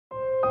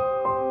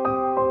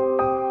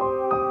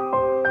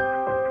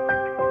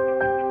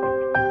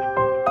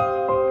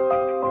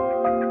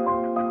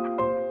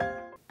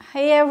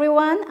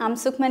everyone, I'm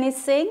Sukhmani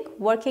Singh,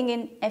 working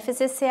in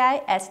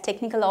FSSAI as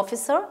Technical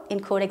Officer in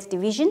Codex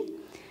Division.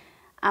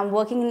 I'm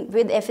working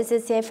with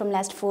FSSAI from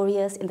last 4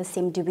 years in the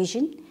same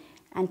division,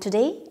 and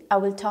today I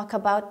will talk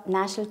about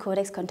National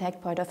Codex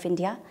Contact Point of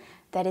India,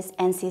 that is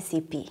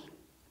NCCP.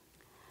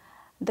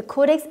 The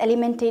Codex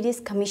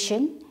Alimentarius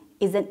Commission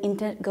is an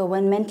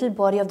intergovernmental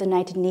body of the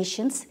United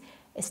Nations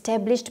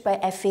established by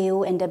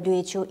FAO and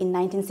WHO in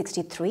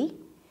 1963.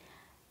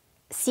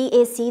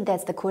 CAC,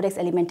 that's the Codex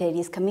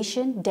Alimentarius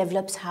Commission,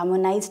 develops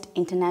harmonized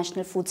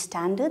international food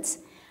standards,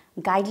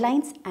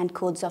 guidelines and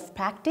codes of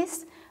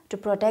practice to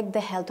protect the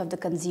health of the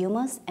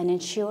consumers and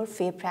ensure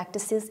fair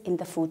practices in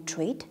the food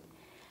trade.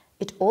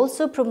 It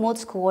also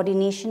promotes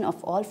coordination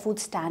of all food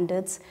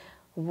standards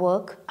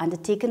work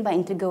undertaken by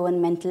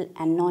intergovernmental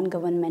and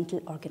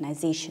non-governmental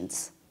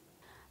organizations.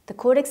 The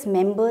Codex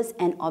members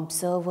and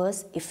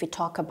observers, if we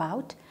talk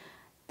about,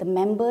 the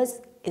members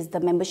is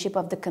the membership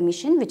of the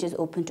Commission, which is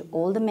open to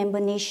all the member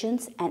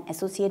nations and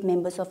associate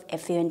members of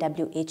FAO and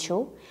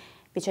WHO,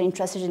 which are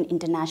interested in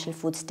international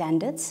food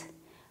standards.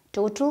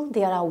 Total,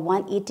 there are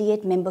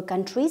 188 member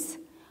countries,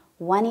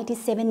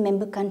 187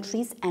 member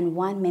countries and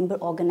 1 member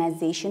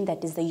organization,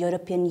 that is the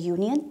European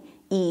Union,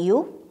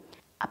 EU.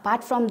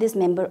 Apart from these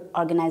member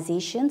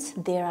organizations,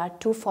 there are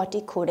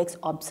 240 Codex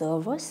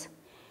observers.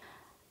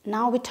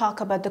 Now we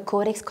talk about the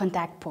Codex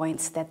contact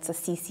points, that's a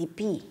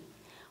CCP.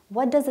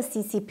 What does a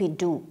CCP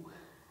do?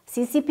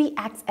 CCP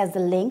acts as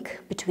the link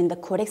between the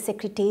Codex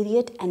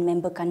Secretariat and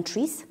member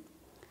countries.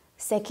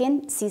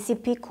 Second,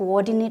 CCP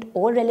coordinate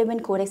all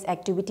relevant Codex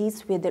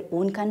activities with their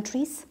own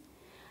countries.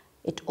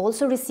 It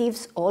also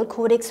receives all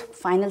Codex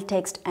final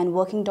text and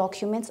working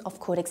documents of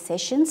Codex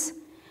sessions,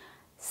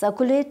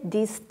 circulate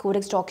these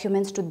Codex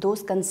documents to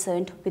those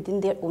concerned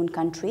within their own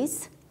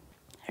countries,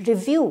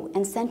 review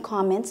and send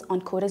comments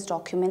on Codex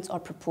documents or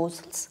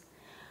proposals,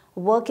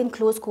 work in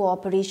close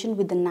cooperation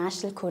with the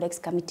National Codex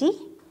Committee,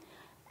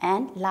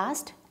 and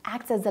last,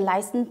 acts as the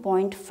license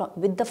point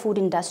with the food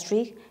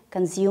industry,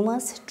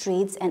 consumers,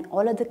 trades and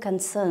all other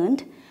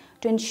concerned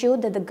to ensure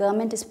that the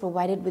government is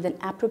provided with an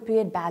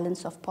appropriate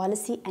balance of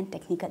policy and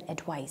technical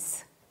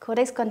advice.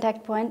 Codex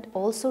Contact Point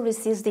also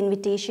receives the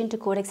invitation to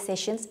Codex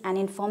sessions and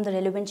inform the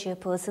relevant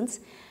chairpersons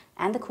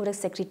and the Codex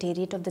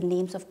Secretariat of the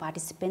names of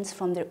participants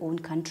from their own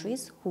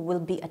countries who will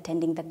be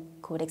attending the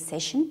Codex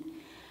session,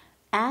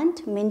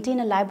 and maintain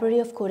a library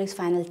of Codex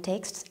final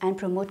texts and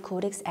promote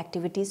Codex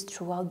activities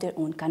throughout their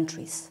own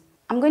countries.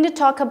 I'm going to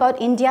talk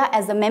about India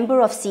as a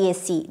member of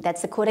CAC,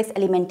 that's the Codex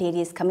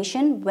Alimentarius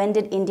Commission. When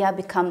did India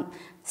become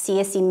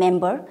CAC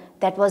member?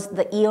 That was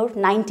the year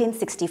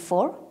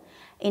 1964.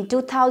 In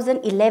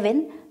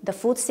 2011, the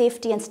Food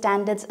Safety and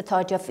Standards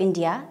Authority of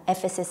India,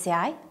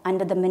 FSSAI,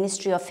 under the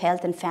Ministry of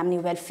Health and Family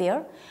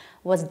Welfare,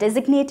 was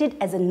designated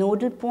as a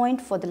nodal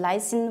point for the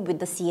liaison with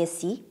the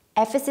CAC.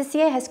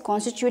 FSSAI has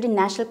constituted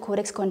National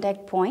Codex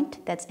Contact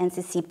Point, that's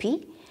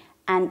NCCP,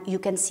 and you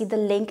can see the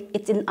link,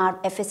 it's in our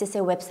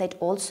FSSAI website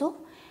also,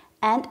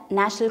 and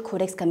National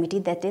Codex Committee,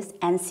 that is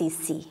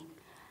NCC.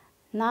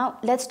 Now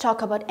let's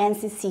talk about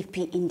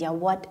NCCP India,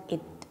 what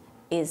it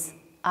is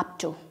up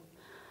to.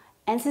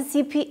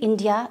 NCCP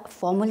India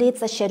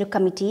formulates a shadow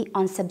committee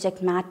on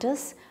subject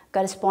matters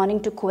corresponding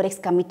to Codex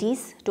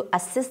committees to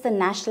assist the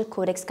National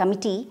Codex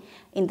Committee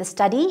in the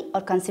study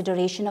or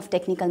consideration of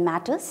technical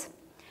matters.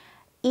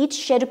 Each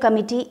shadow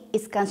committee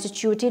is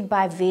constituted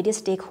by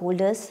various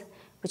stakeholders,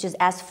 which is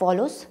as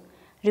follows: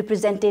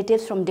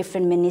 representatives from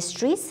different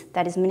ministries,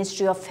 that is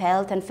Ministry of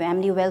Health and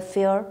Family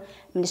Welfare,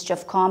 Ministry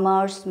of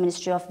Commerce,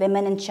 Ministry of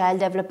Women and Child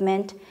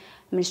Development,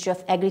 Ministry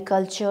of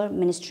Agriculture,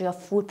 Ministry of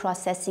Food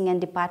Processing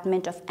and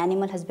Department of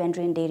Animal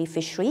Husbandry and Dairy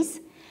Fisheries.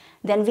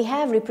 Then we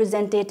have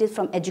representatives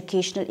from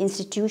educational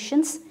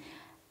institutions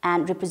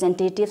and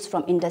representatives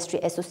from industry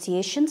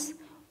associations.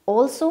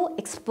 Also,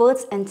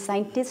 experts and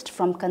scientists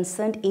from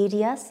concerned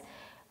areas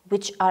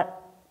which are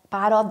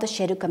part of the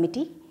shadow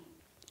committee.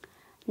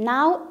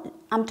 Now,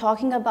 I'm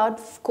talking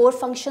about core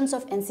functions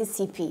of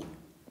NCCP.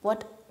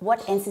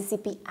 What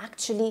NCCP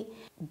actually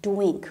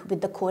doing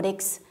with the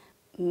Codex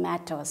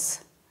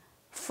matters.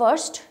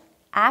 First,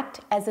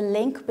 act as a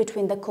link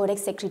between the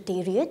Codex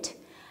Secretariat,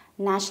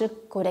 National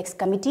Codex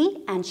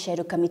Committee and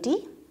Shadow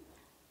Committee.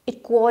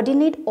 It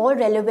coordinates all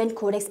relevant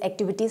Codex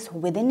activities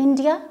within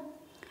India,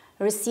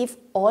 receive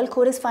all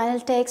Codex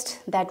final text,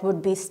 that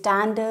would be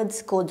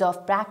standards, codes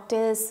of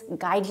practice,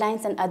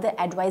 guidelines and other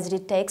advisory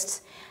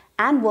texts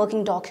and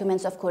working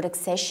documents of Codex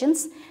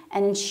sessions,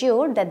 and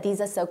ensure that these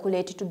are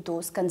circulated to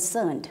those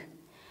concerned.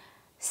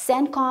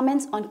 Send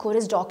comments on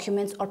Codex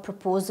documents or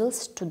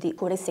proposals to the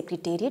Codex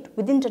Secretariat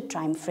within the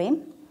time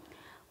frame.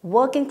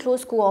 Work in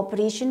close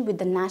cooperation with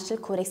the National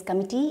Codex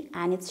Committee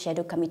and its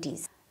shadow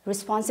committees.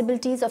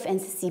 Responsibilities of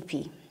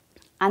NCCP.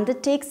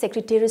 Undertake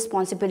secretary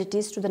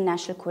responsibilities to the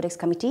National Codex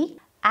Committee.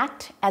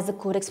 Act as a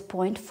Codex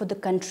point for the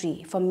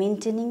country for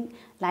maintaining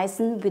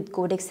liaison with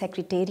Codex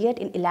Secretariat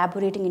in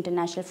elaborating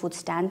international food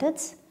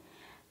standards.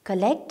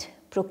 Collect,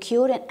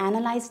 procure and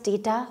analyze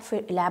data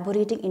for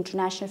elaborating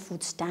international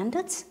food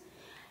standards.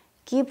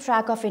 keep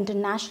track of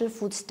international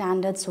food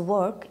standards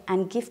work,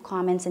 and give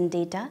comments and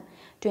data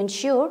to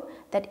ensure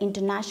that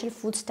international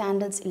food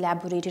standards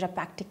elaborated are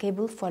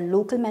practicable for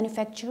local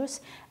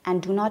manufacturers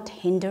and do not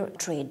hinder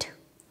trade.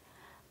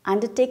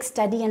 Undertake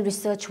study and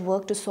research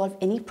work to solve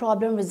any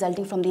problem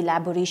resulting from the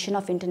elaboration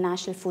of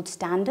international food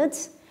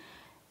standards.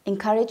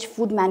 Encourage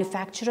food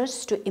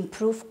manufacturers to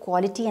improve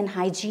quality and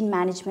hygiene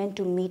management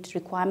to meet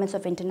requirements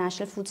of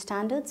international food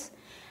standards.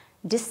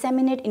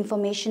 Disseminate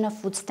information of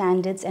food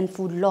standards and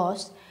food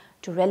laws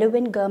to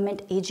relevant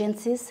government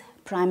agencies,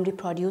 primary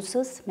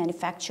producers,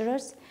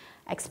 manufacturers,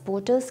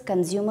 exporters,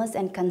 consumers,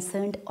 and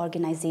concerned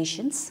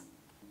organizations.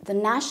 The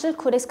National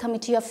Codex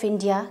Committee of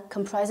India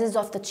comprises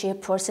of the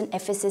chairperson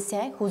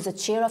FSSAI, who is the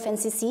chair of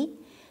NCC,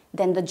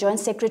 then the joint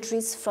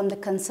secretaries from the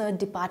concerned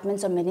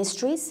departments or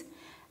ministries,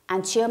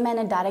 and chairmen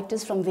and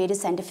directors from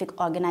various scientific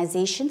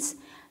organizations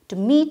to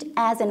meet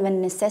as and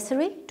when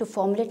necessary to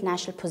formulate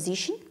national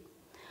position.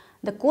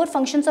 The core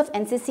functions of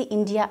NCC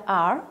India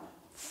are: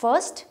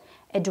 first,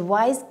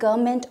 advise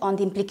government on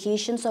the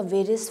implications of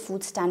various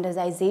food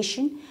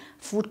standardization,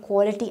 food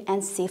quality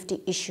and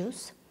safety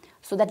issues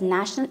so that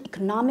national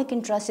economic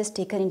interest is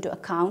taken into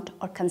account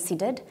or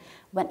considered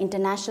when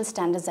international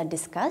standards are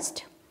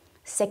discussed.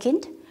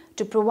 Second,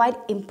 to provide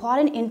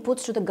important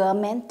inputs to the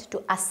government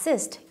to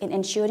assist in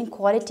ensuring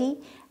quality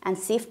and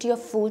safety of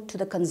food to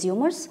the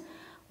consumers,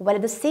 while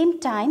at the same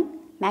time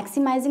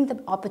maximizing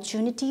the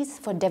opportunities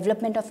for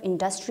development of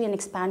industry and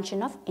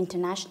expansion of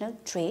international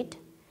trade.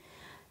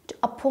 To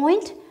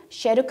appoint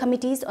shadow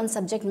committees on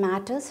subject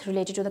matters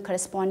related to the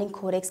corresponding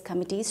Codex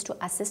committees to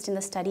assist in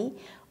the study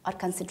or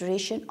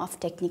consideration of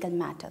technical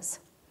matters.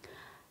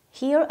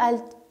 Here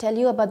I'll tell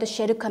you about the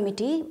shadow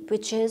committee,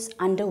 which is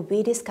under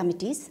various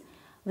committees.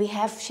 We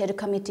have shadow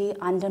committee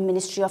under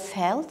Ministry of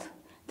Health,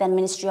 then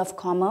Ministry of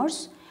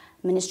Commerce,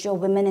 Ministry of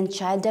Women and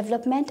Child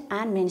Development,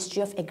 and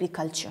Ministry of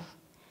Agriculture.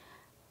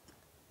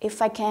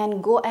 If I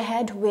can go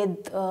ahead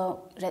with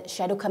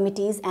shadow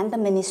committees and the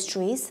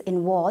ministries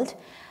involved,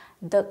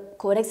 the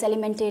Codex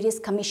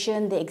Alimentarius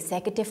Commission, the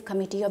Executive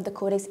Committee of the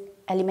Codex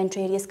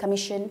Alimentarius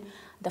Commission,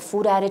 the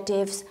food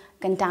additives,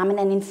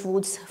 contaminant in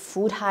foods,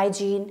 food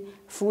hygiene,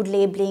 food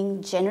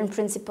labeling, general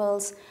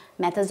principles,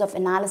 methods of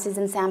analysis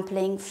and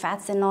sampling,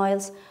 fats and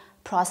oils,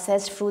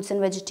 processed fruits and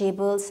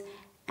vegetables,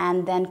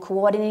 and then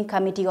Coordinating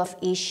Committee of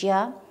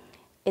Asia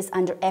is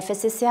under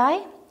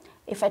FSSAI.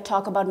 If I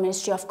talk about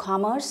Ministry of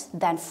Commerce,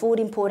 then Food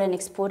Import and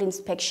Export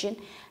Inspection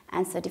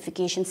and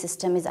Certification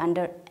System is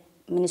under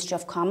Ministry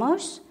of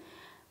Commerce.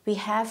 We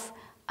have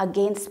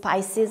again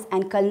Spices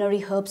and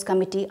Culinary Herbs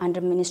Committee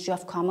under Ministry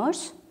of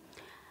Commerce.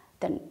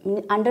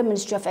 Then under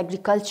Ministry of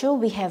Agriculture,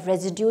 we have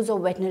Residues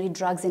of Veterinary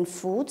Drugs in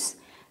Foods,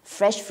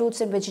 Fresh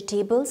Fruits and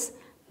Vegetables,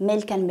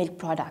 Milk and Milk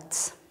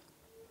Products,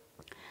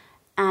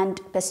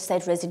 and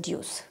Pesticide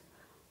Residues.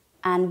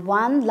 And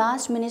one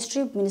last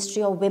ministry,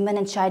 Ministry of Women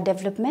and Child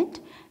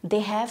Development, they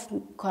have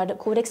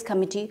Codex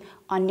Committee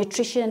on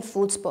Nutrition and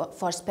Foods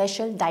for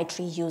Special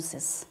Dietary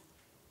Uses.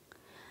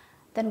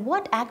 Then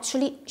what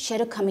actually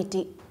Shadow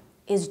Committee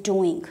is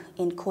doing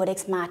in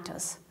Codex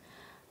matters?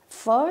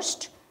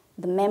 First,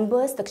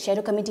 the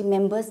Shadow Committee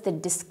members, they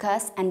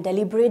discuss and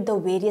deliberate the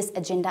various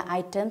agenda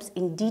items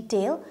in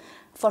detail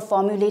for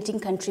formulating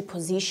country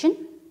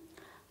position.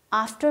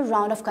 After a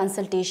round of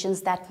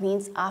consultations, that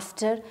means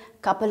after a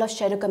couple of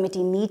Shadow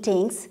Committee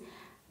meetings,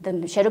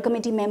 the Shadow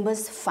Committee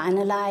members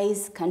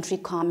finalize country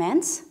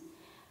comments.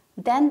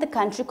 Then the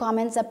country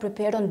comments are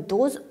prepared on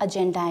those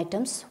agenda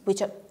items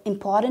which are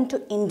important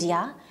to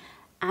India,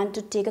 and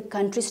to take a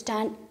country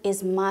stand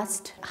is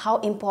must. How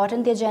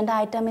important the agenda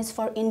item is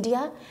for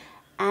India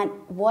and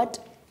what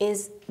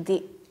is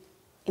the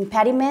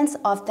impediments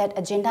of that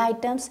agenda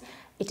items.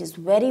 It is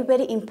very,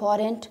 very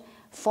important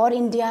for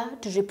India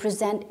to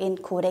represent in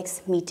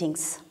Codex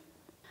meetings.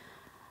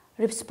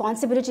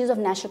 Responsibilities of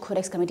National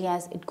Codex Committee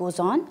as it goes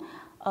on.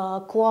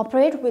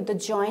 Cooperate with the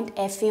joint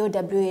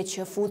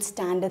FAO-WHO Food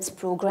Standards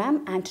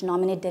Program and to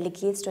nominate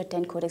delegates to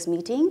attend Codex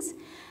meetings.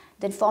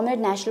 Then formulate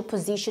national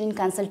position in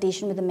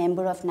consultation with the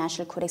member of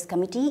National Codex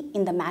Committee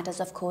in the matters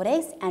of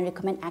Codex and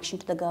recommend action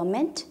to the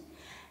government.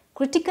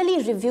 Critically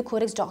review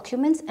Codex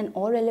documents and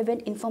all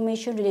relevant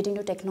information relating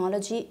to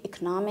technology,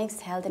 economics,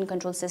 health and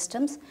control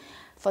systems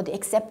for the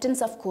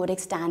acceptance of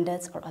Codex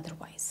standards or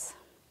otherwise.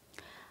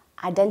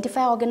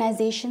 Identify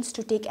organizations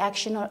to take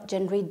action or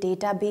generate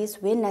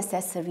database where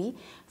necessary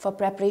for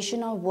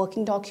preparation of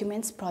working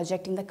documents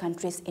projecting the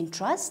country's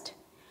interest.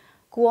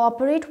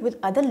 Cooperate with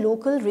other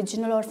local,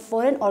 regional or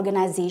foreign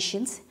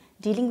organizations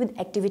dealing with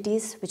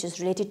activities which is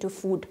related to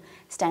food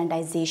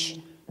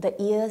standardization. The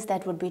years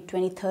that would be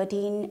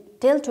 2013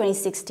 till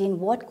 2016,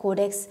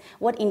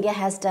 what India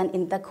has done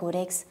in the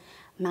Codex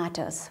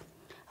matters.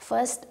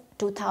 First,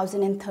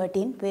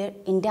 2013, where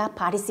India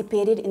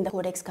participated in the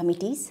Codex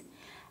committees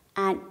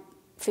and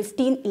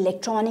 15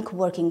 electronic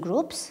working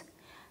groups.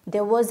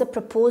 There was a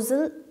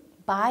proposal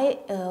by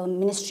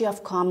Ministry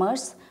of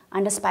Commerce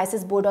under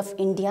Spices Board of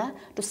India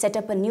to set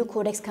up a new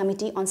Codex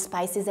committee on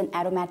spices and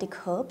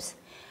aromatic herbs.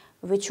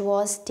 which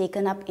was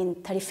taken up in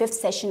 35th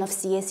session of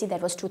CSE,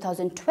 that was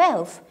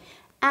 2012,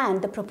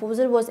 and the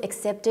proposal was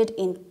accepted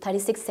in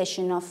 36th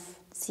session of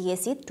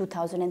CSE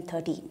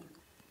 2013.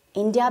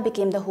 India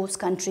became the host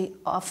country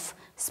of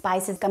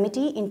Spices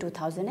Committee in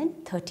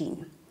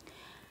 2013.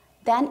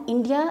 Then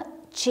India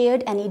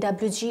chaired an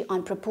EWG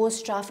on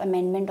proposed draft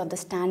amendment of the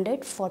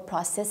standard for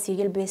processed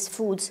cereal-based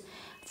foods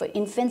for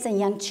infants and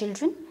young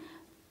children.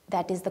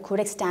 That is the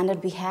Codex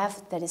standard we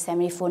have, that is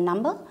 74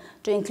 number,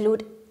 to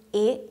include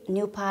A,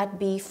 new part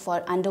B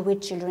for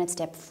underweight children at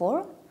step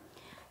 4.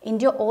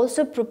 India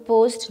also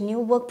proposed new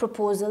work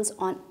proposals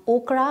on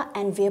okra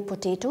and ware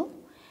potato,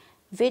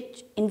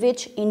 in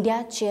which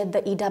India chaired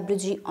the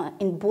EWG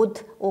in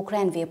both okra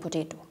and ware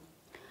potato.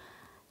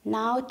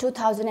 Now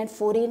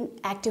 2014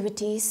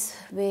 activities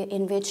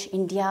in which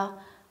India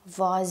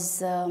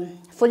was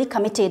fully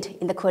committed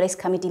in the Codex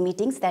committee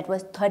meetings, that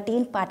was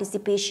 13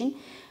 participation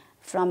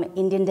from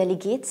Indian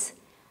delegates,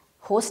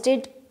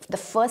 hosted the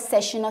first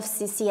session of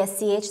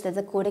CCSCH, that's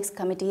the Codex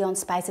Committee on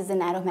Spices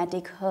and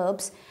Aromatic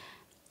Herbs,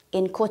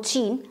 in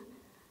Cochin.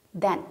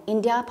 Then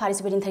India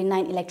participated in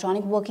 39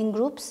 electronic working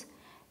groups.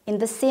 In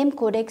the same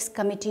Codex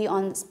Committee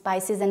on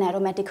Spices and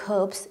Aromatic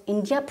Herbs,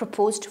 India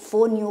proposed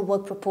 4 new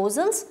work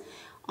proposals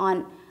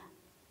on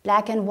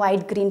black and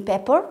white green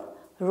pepper,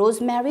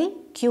 rosemary,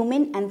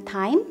 cumin and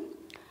thyme.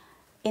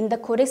 In the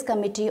Codex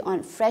Committee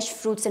on Fresh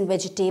Fruits and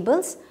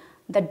Vegetables,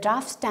 the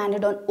draft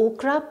standard on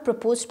okra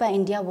proposed by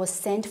India was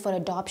sent for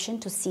adoption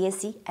to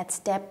CSE at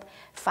step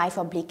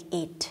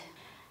 5/8.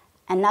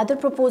 Another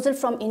proposal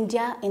from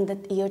India in the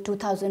year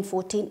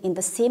 2014 in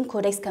the same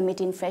Codex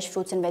Committee in Fresh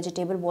Fruits and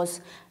Vegetables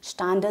was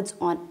standards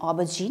on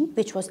aubergine,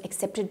 which was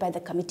accepted by the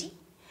committee.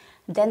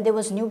 Then there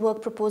was new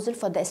work proposal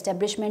for the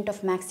establishment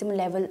of maximum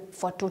level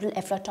for total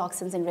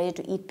aflatoxins in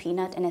ready-to-eat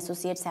peanut and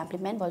associate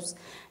supplement,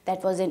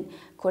 that was in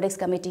Codex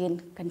Committee in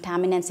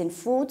Contaminants in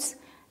Foods.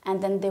 And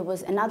then there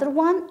was another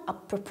one, a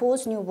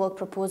proposed new work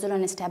proposal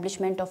on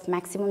establishment of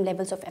maximum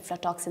levels of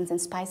aflatoxins in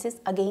spices,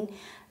 again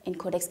in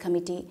Codex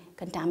Committee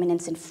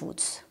Contaminants in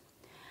Foods.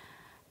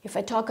 If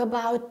I talk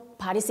about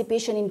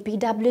participation in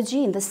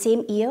PWG in the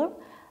same year,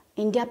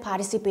 India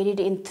participated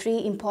in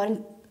 3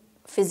 important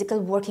physical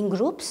working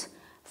groups.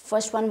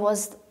 First one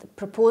was the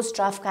proposed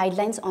draft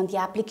guidelines on the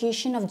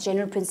application of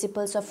general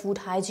principles of food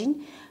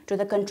hygiene to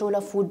the control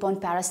of foodborne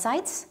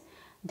parasites.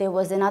 There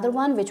was another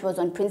one which was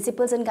on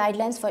principles and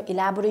guidelines for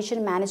elaboration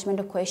and management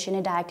of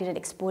questionnaire directed at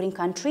exporting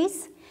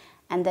countries.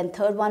 And then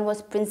third one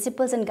was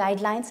principles and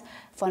guidelines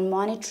for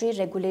monetary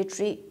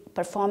regulatory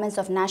performance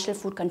of national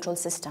food control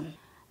system.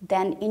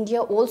 Then India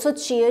also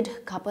chaired a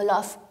couple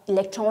of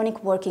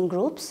electronic working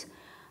groups.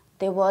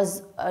 There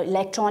was an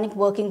electronic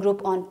working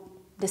group on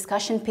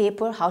discussion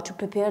paper, how to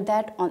prepare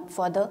that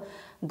for the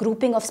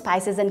grouping of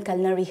spices and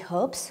culinary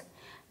herbs.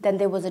 Then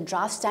there was a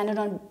draft standard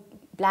on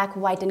black,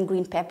 white and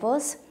green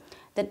peppers.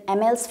 Then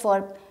MLs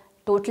for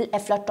total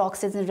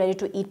aflatoxins in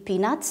ready-to-eat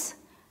peanuts,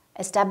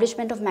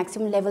 establishment of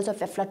maximum levels of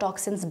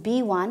aflatoxins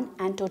B1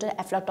 and total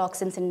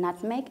aflatoxins in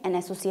nutmeg and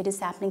associated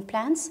sapling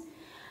plants,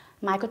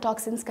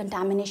 mycotoxins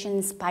contamination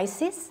in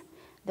spices.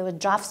 There was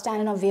draft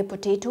standard on ware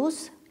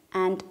potatoes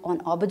and on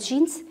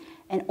aubergines,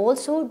 and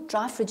also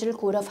draft regional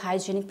code of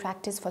hygienic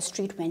practice for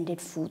street vended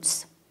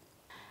foods.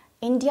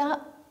 India,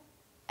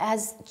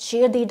 as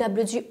chaired the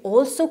EWG,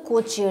 also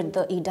co-chaired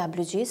the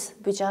EWGs,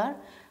 which are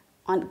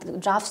on the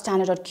draft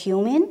standard on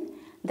cumin.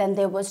 Then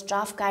there was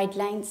draft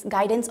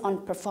guidance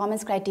on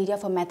performance criteria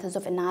for methods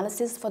of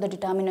analysis for the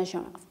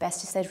determination of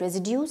pesticide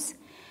residues.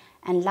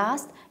 And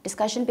last,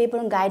 discussion paper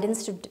on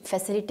guidance to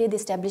facilitate the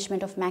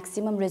establishment of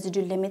maximum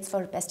residue limits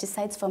for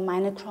pesticides for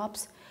minor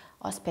crops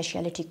or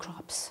specialty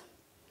crops.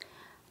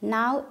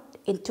 Now,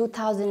 in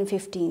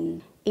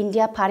 2015,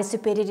 India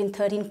participated in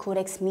 13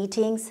 Codex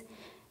meetings.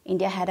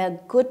 India had a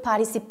good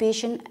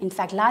participation, in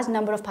fact, large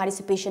number of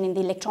participation in the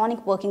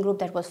electronic working group,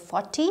 that was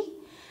 40.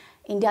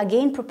 India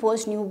again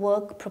proposed new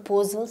work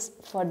proposals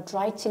for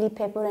dried chili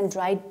pepper and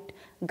dried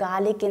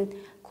garlic in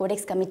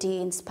Codex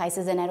Committee in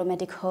Spices and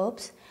Aromatic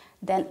Herbs.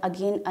 Then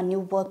again a new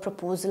work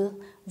proposal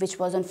which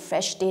was on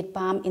fresh date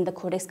palm in the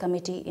Codex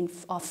Committee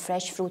of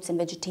Fresh Fruits and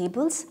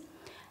Vegetables.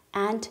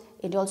 And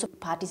it also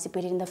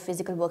participated in the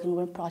physical working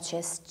group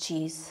processed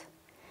cheese.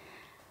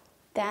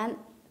 Then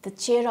the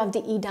chair of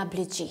the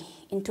EWG.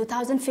 In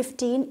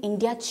 2015,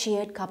 India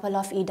chaired a couple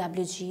of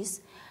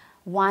EWGs.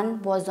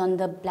 One was on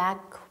the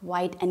black,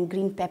 white and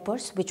green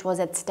peppers, which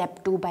was at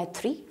step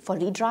 2/3 for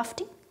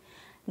redrafting.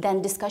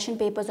 Then discussion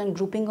papers on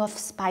grouping of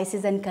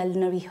spices and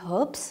culinary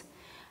herbs.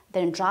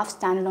 Then draft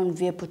standard on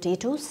ware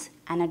potatoes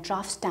and a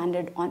draft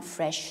standard on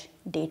fresh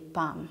date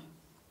palm.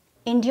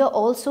 India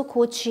also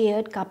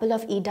co-chaired a couple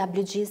of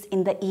EWGs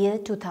in the year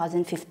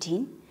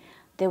 2015.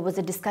 There was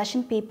a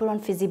discussion paper on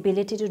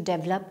feasibility to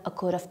develop a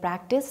code of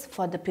practice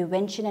for the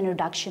prevention and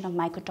reduction of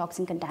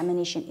mycotoxin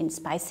contamination in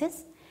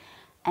spices.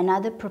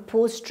 Another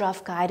proposed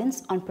draft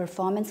guidance on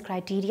performance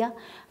criteria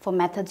for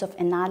methods of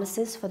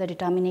analysis for the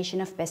determination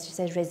of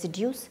pesticide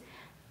residues,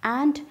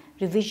 and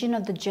revision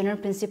of the general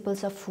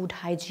principles of food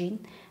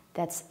hygiene,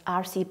 that's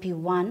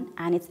RCP1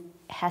 and its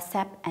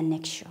HACCP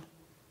annexure.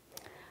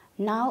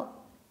 Now,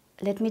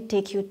 let me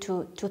take you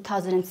to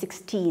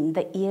 2016,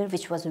 the year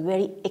which was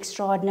very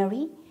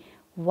extraordinary.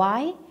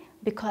 Why?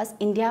 Because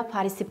India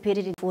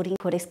participated in 14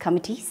 Codex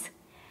committees.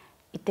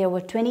 There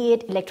were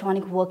 28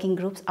 electronic working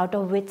groups, out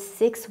of which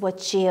 6 were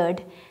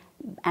chaired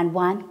and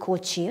 1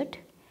 co-chaired.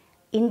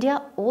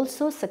 India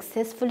also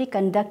successfully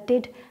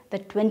conducted the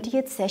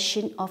 20th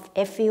session of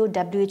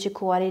FAO-WHO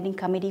Coordinating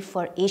Committee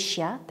for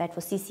Asia, that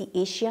was CC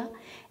Asia,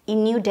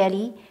 in New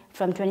Delhi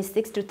from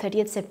 26th to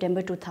 30th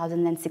September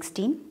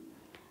 2016.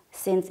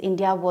 Since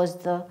India was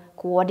the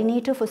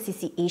coordinator for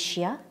CC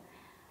Asia,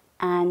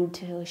 and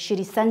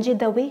Shri Sanjay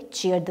Dave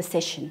chaired the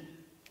session.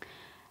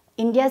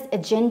 India's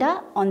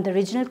agenda on the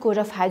Regional Code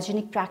of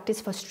Hygienic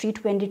Practice for Street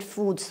Vended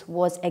Foods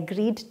was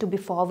agreed to be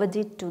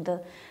forwarded to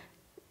the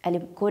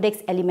Codex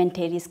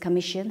Alimentarius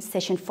Commission,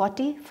 Session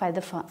 40, for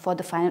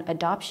the final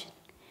adoption.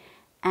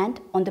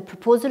 And on the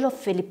proposal of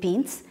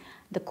Philippines,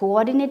 the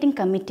Coordinating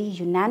Committee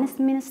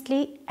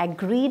unanimously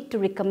agreed to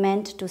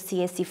recommend to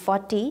CSC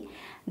 40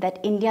 that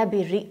India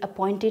be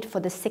reappointed for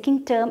the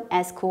second term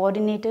as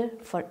coordinator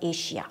for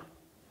Asia.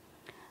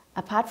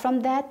 Apart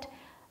from that,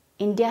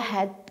 India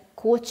had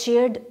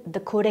co-chaired the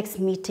Codex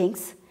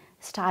meetings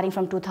starting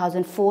from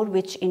 2004,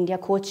 which India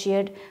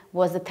co-chaired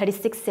was the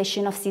 36th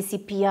session of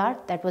CCPR,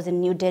 that was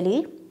in New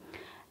Delhi.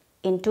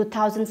 In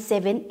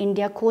 2007,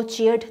 India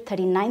co-chaired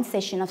 39th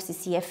session of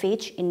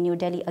CCFH in New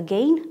Delhi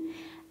again.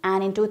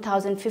 And in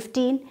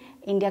 2015,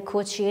 India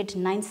co-chaired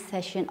 9th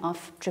session of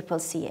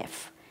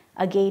CCCF,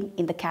 again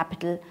in the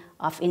capital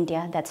of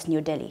India, that's New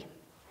Delhi.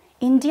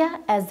 India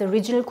as the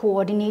regional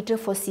coordinator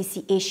for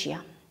CC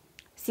Asia.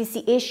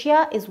 CC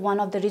Asia is one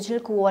of the regional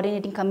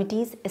coordinating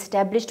committees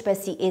established by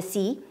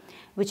CAC,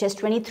 which has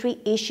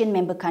 23 Asian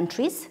member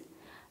countries.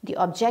 The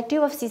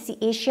objective of CC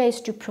Asia is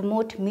to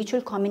promote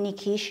mutual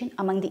communication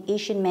among the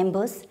Asian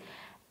members,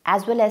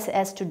 as well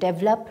as to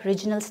develop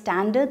regional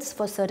standards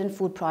for certain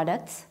food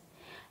products.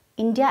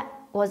 India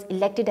was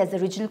elected as the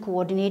regional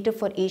coordinator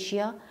for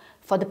Asia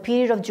for the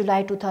period of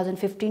July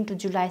 2015 to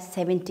July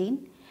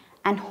 17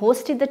 and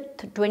hosted the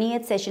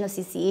 20th session of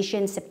CC Asia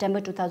in September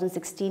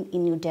 2016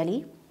 in New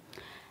Delhi.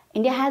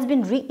 India has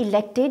been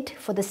re-elected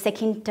for the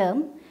second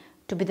term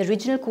to be the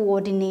regional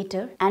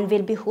coordinator and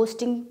will be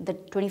hosting the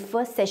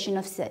 21st session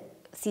of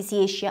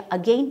CC Asia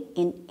again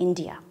in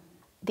India.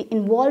 The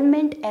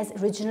involvement as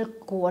regional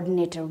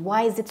coordinator.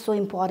 Why is it so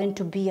important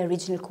to be a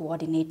regional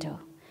coordinator?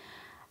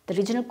 The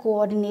regional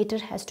coordinator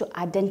has to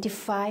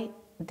identify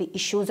the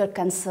issues or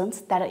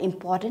concerns that are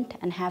important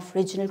and have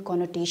regional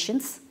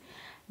connotations.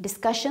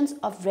 Discussions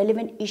of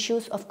relevant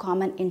issues of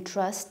common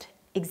interest,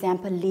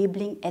 example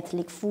labeling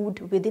ethnic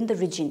food within the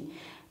region,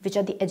 which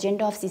are the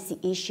agenda of CC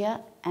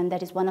Asia, and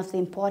that is one of the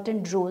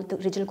important roles the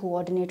regional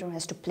coordinator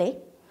has to play.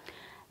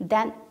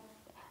 Then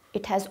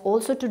it has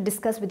also to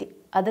discuss with the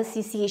other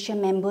CC Asia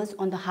members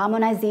on the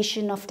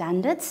harmonization of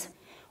standards.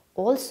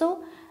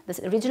 Also,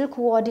 the regional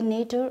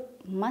coordinator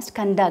must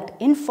conduct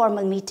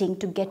informal meeting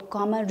to get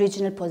common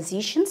regional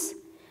positions.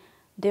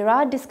 There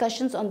are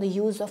discussions on the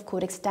use of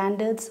Codex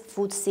standards,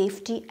 food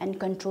safety and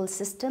control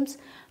systems,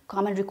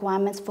 common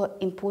requirements for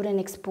import and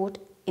export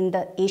in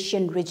the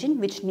Asian region,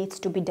 which needs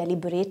to be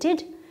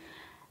deliberated.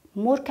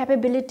 More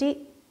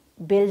capability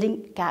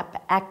building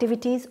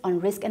activities on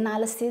risk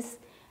analysis,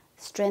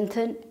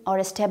 strengthen or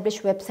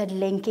establish website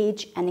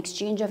linkage and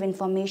exchange of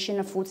information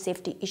on food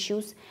safety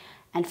issues,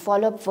 and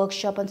follow-up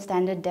workshop on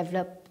standards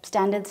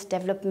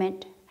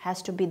development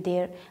has to be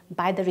there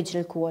by the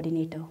regional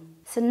coordinator.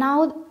 So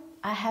now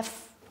I have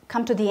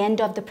come to the end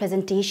of the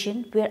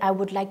presentation, where I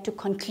would like to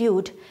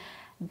conclude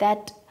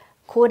that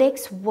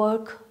Codex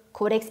work,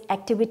 Codex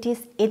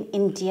activities in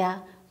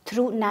India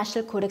through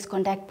National Codex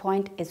Contact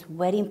Point is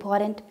very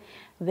important,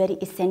 very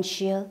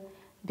essential,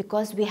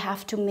 because we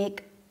have to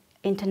make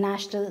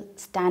international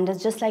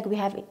standards, just like we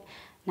have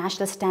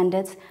national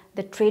standards.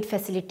 The trade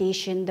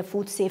facilitation, the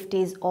food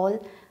safety is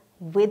all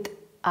with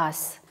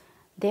us.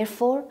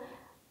 Therefore,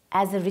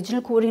 as a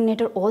regional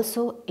coordinator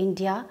also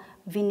India,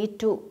 we need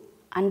to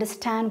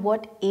understand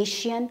what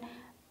Asian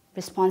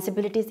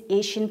responsibilities,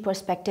 Asian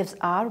perspectives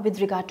are with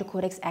regard to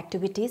Codex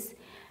activities,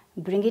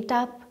 bring it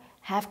up,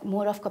 have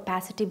more of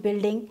capacity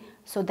building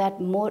so that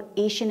more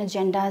Asian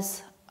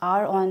agendas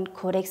are on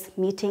Codex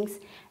meetings,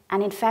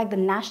 and in fact the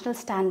national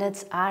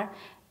standards are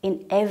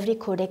in every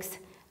Codex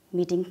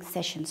meeting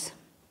sessions.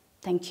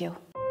 Thank you.